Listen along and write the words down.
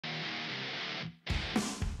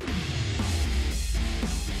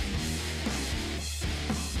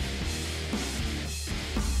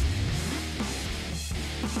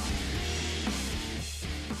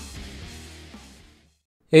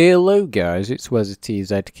Hello guys, it's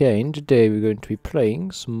WezTZK and today we're going to be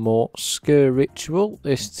playing some more Sker Ritual.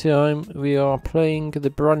 This time we are playing the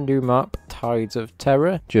brand new map, Tides of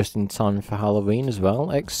Terror, just in time for Halloween as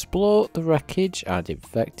well. Explore the wreckage and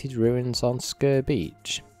infected ruins on Sker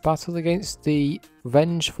Beach. Battle against the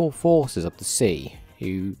vengeful forces of the sea,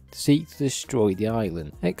 who seek to destroy the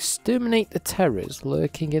island. Exterminate the terrors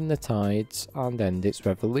lurking in the tides and end its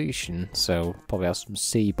revolution. So, probably have some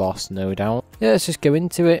sea boss, no doubt. Yeah, let's just go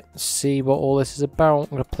into it, see what all this is about. I'm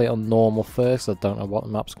going to play it on normal first, I don't know what the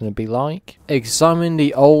map's going to be like. Examine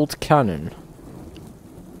the old cannon.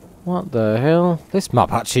 What the hell? This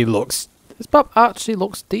map actually looks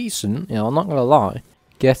decent, you know, I'm not going to lie.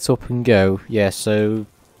 Get up and go. Yeah, so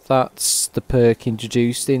that's the perk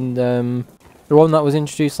introduced in the one that was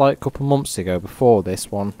introduced like a couple months ago before this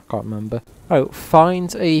one. I can't remember. Oh,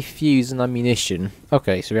 find a fuse and ammunition.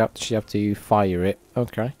 Okay, so we actually have to fire it.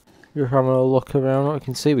 Okay. We're having a look around. What we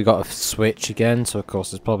can see, we got a switch again. So of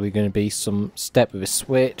course there's probably going to be some step with a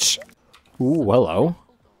switch. Ooh, hello.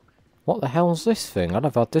 What the hell is this thing? I've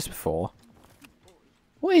never had this before.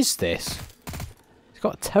 What is this? It's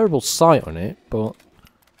got a terrible sight on it, but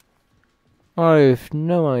I have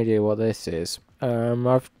no idea what this is.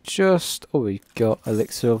 I've just... Oh, we've got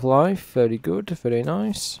Elixir of Life. Very good, very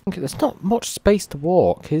nice. Okay, there's not much space to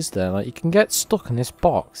walk, is there? Like, you can get stuck in this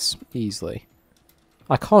box easily.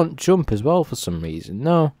 I can't jump as well for some reason.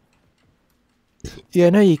 No. Yeah,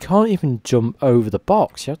 no, you can't even jump over the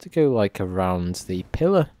box. You have to go, like, around the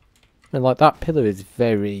pillar. And, like, that pillar is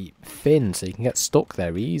very thin, so you can get stuck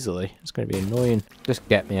there easily. It's going to be annoying. Just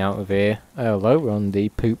get me out of here. Hello, we're on the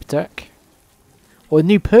poop deck. Oh, a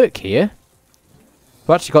new perk here.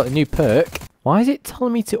 I've actually got a new perk. Why is it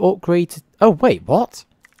telling me to upgrade to... Oh, wait, what?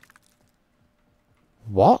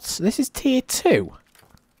 What? This is tier 2?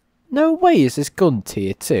 No way is this gun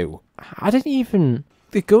tier 2. I didn't even...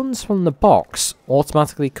 The guns from the box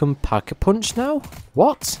automatically come pack-a-punch now?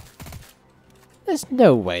 What? There's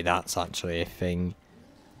no way that's actually a thing.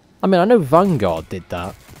 I mean, I know Vanguard did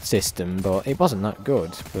that system, but it wasn't that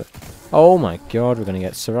good. But oh my god, we're going to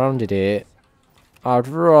get surrounded here. I'd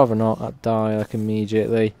rather not die like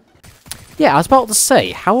immediately. Yeah, I was about to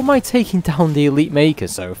say, how am I taking down the Elite Maker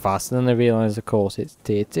so fast? And then I realise, of course, it's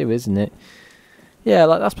tier 2, isn't it? Yeah,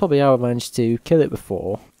 like that's probably how I managed to kill it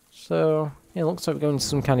before. So, yeah, it looks like we're going to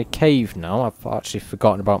some kind of cave now. I've actually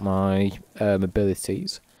forgotten about my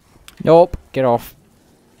abilities. Nope, get off.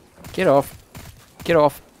 Get off. Get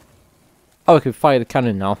off. Oh, we can fire the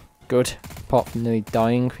cannon now. Good. Apart from nearly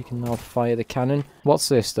dying, we can now fire the cannon. What's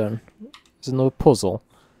this then? There's another puzzle.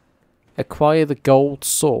 Acquire the gold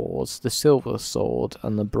swords, the silver sword,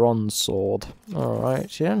 and the bronze sword. Alright,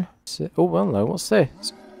 Jen. Oh, well, no, what's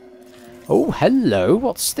this? Oh, hello,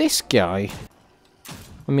 what's this guy?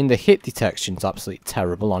 I mean, the hit detection's absolutely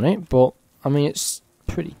terrible on it, but, I mean, it's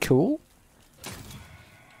pretty cool.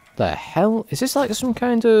 The hell? Is this like some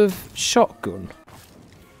kind of shotgun?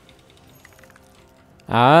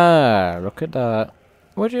 Ah, look at that.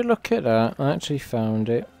 Would you look at that? I actually found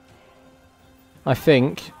it. I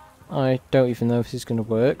think. I don't even know if this is going to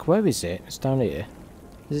work. Where is it? It's down here.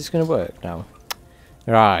 Is this going to work now?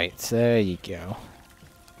 Right, there you go.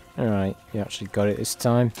 Alright, you actually got it this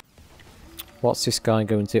time. What's this guy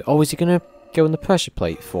going to... Oh, is he going to go in the pressure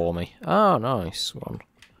plate for me? Oh, nice one.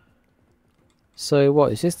 So,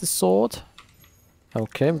 what, is this the sword?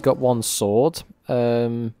 Okay, we've got one sword.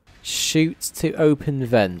 Shoot to open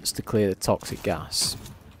vents to clear the toxic gas.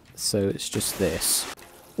 So, it's just this.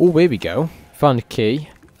 Oh, here we go. Found a key.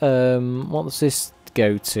 What does this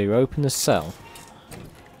go to? Open the cell.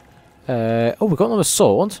 Oh, we've got another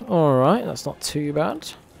sword. Alright, that's not too bad.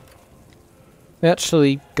 We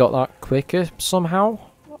actually got that quicker somehow.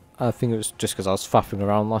 I think it was just because I was faffing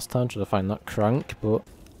around last time trying to find that crank, but...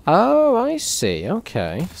 Oh, I see.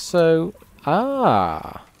 Okay. So...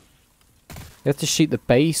 Ah. You have to shoot the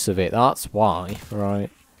base of it. That's why.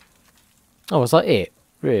 Right. Oh, is that it?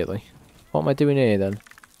 Really? What am I doing here then?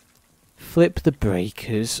 Flip the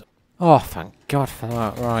breakers. Oh, thank God for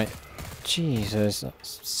that. Right. Jesus,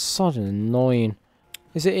 that's so annoying.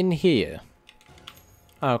 Is it in here?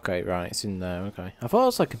 Okay, right, it's in there. Okay. I thought it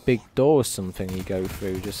was like a big door or something you go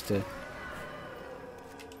through just to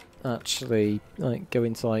actually like go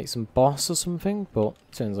into like some boss or something, but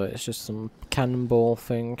it turns out it's just some cannonball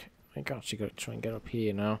thing. I actually got to try and get up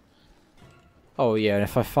here now. Oh yeah, and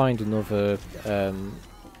if I find another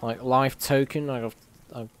like life token, I've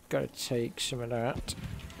got to take some of that.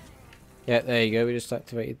 Yeah, there you go, we just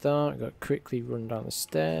activated that. I've got to quickly run down the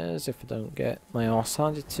stairs if I don't get my arse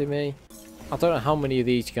handed to me. I don't know how many of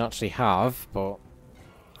these you can actually have, but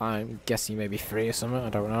I'm guessing maybe 3 or something, I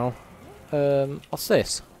don't know. What's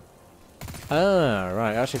this? Ah,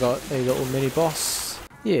 right, I actually got a little mini boss.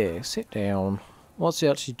 Yeah, sit down. What's he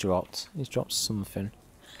actually dropped? He's dropped something.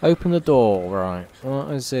 Open the door, right.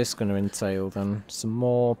 What is this going to entail then? Some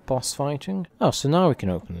more boss fighting? Oh, so now we can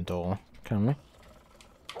open the door, can we?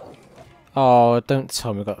 Oh, don't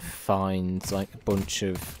tell me we've got to find, like, a bunch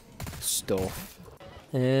of stuff.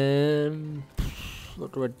 What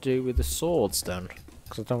do I do with the swords then?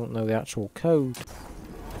 Because I don't know the actual code.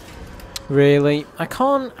 Really? I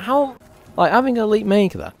can't... How... Like, having an Elite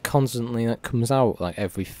Maker that constantly that comes out, like,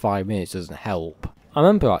 every 5 minutes doesn't help. I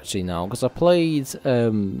remember actually now, because I played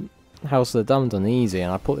House of the Damned on easy,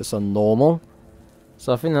 and I put this on normal.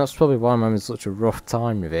 So I think that's probably why I'm having such a rough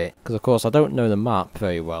time with it. Because, of course, I don't know the map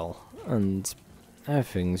very well. And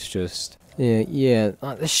everything's just... Yeah,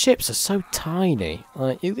 like, the ships are so tiny.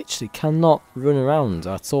 Like, you literally cannot run around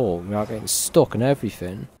at all without getting stuck and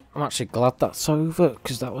everything. I'm actually glad that's over,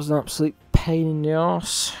 because that was an absolute pain in the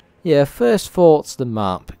arse. Yeah, first thoughts of the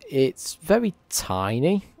map. It's very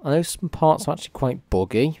tiny. I know some parts are actually quite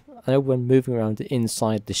buggy. I know when moving around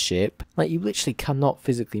inside the ship, like, you literally cannot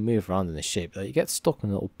physically move around in the ship. Like, you get stuck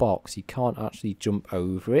in a little box, you can't actually jump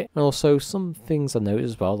over it. And also, some things I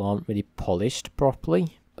noticed as well aren't really polished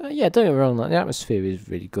properly. But yeah, don't get me wrong, like, the atmosphere is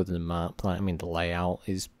really good in the map. Like, I mean, the layout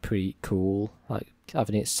is pretty cool. Like,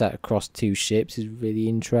 having it set across 2 ships is really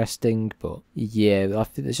interesting, but yeah, I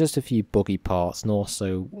think there's just a few buggy parts, and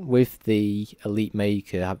also with the Elite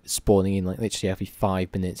Maker spawning in like literally every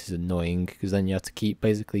 5 minutes is annoying, because then you have to keep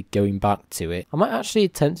basically going back to it. I might actually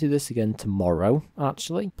attempt to do this again tomorrow,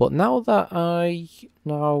 actually, but now that I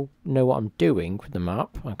now know what I'm doing with the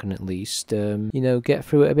map, I can at least, you know, get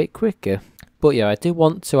through it a bit quicker. But yeah, I do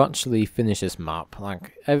want to actually finish this map.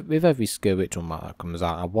 Like, with every Sker Ritual map that comes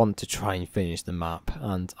out, I want to try and finish the map.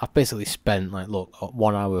 And I've basically spent, like, look,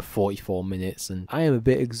 1 hour 44 minutes, and I am a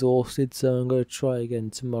bit exhausted, so I'm going to try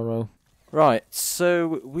again tomorrow. Right,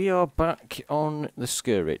 so we are back on the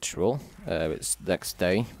Sker Ritual. It's the next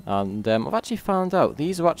day, and I've actually found out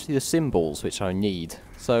these are actually the symbols which I need.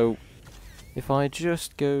 So, if I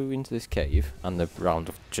just go into this cave, and the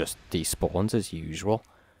round just despawns as usual.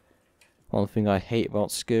 One thing I hate about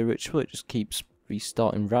Sker Ritual, it just keeps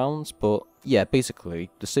restarting rounds, but yeah, basically,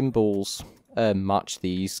 the symbols match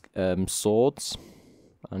these swords,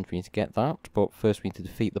 and we need to get that, but first we need to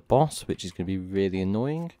defeat the boss, which is going to be really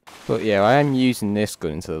annoying. But yeah, I am using this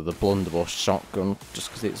gun instead of the blunderbuss shotgun, just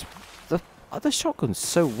because it's... The shotgun's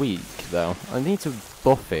so weak, though. I need to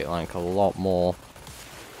buff it, like, a lot more.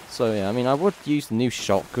 So yeah, I mean, I would use the new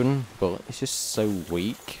shotgun, but it's just so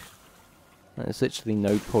weak. There's literally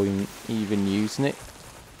no point even using it.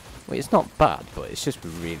 Well, it's not bad, but it's just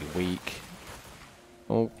really weak.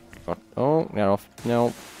 Oh, God. Oh, get off.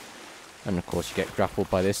 No. And of course you get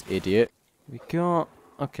grappled by this idiot. We got...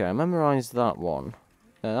 Okay, I memorised that one.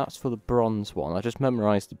 That's for the bronze one. I just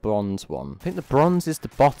memorised the bronze one. I think the bronze is the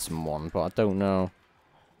bottom one, but I don't know.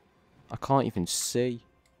 I can't even see.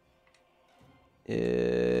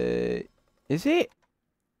 Is it?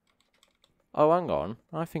 Oh, hang on.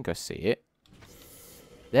 I think I see it.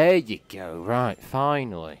 There you go, right,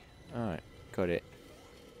 finally. Alright, got it.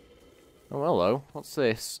 Oh, hello, what's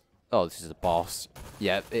this? Oh, this is a boss.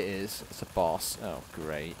 Yep, it is. It's a boss. Oh,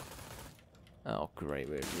 great. Oh, great,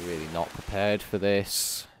 we're really not prepared for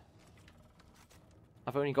this.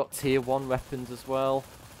 I've only got tier 1 weapons as well.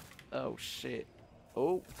 Oh, shit.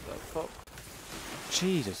 Oh, the fuck.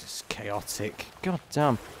 Jesus, it's chaotic. God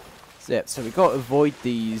damn. Yep, so we've got to avoid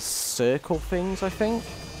these circle things, I think.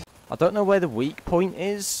 I don't know where the weak point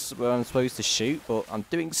is, where I'm supposed to shoot, but I'm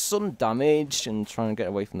doing some damage and trying to get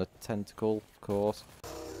away from the tentacle, of course.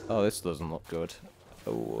 Oh, this doesn't look good.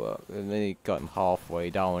 Oh, I nearly got him halfway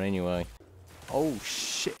down anyway. Oh,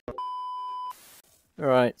 shit.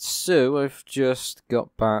 Right, so I've just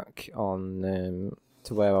got back on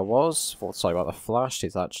to where I was. Well, sorry about the flash,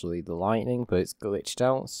 it's actually the lightning, but it's glitched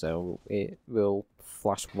out, so it will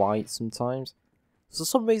flash white sometimes. For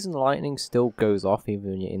some reason, the lightning still goes off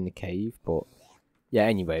even when you're in the cave, but yeah,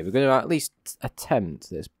 anyway, we're going to at least attempt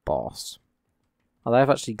this boss. And I've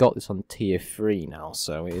actually got this on tier 3 now,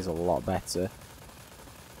 so it is a lot better.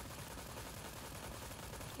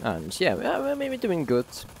 And yeah, I mean, we're doing good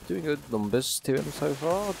numbers to him so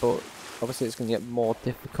far, but obviously it's going to get more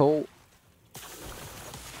difficult.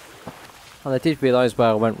 And I did realise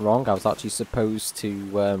where I went wrong. I was actually supposed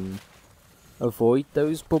to avoid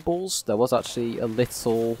those bubbles. There was actually a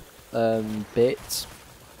little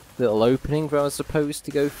little opening where I was supposed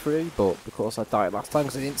to go through, but of course I died last time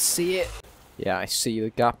because I didn't see it. Yeah, I see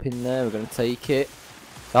the gap in there. We're going to take it.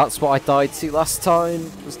 That's what I died to last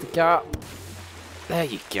time, was the gap. There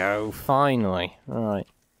you go, finally. Alright.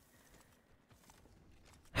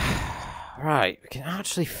 Right, we can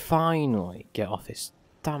actually finally get off this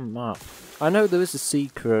damn map. I know there is a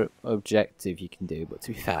secret objective you can do, but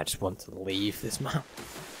to be fair, I just want to leave this map.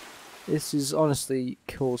 This has honestly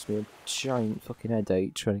caused me a giant fucking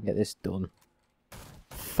headache trying to get this done.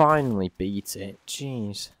 Finally beat it.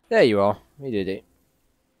 Jeez. There you are. We did it.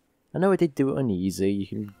 I know I did do it on easy. You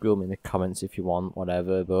can grill me in the comments if you want,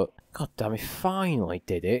 whatever, but god damn, we finally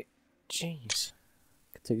did it. Jeez.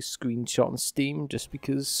 I could take a screenshot on Steam just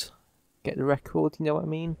because get the record, you know what I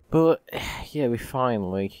mean? But yeah, we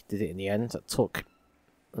finally did it in the end. That took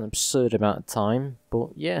an absurd amount of time, but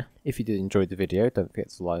yeah, if you did enjoy the video, don't forget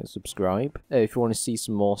to like and subscribe. If you want to see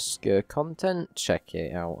some more Sker content, check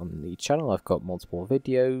it out on the channel. I've got multiple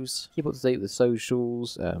videos. Keep up to date with the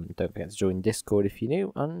socials. Don't forget to join Discord if you're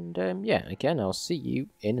new, and yeah, again, I'll see you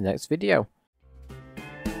in the next video.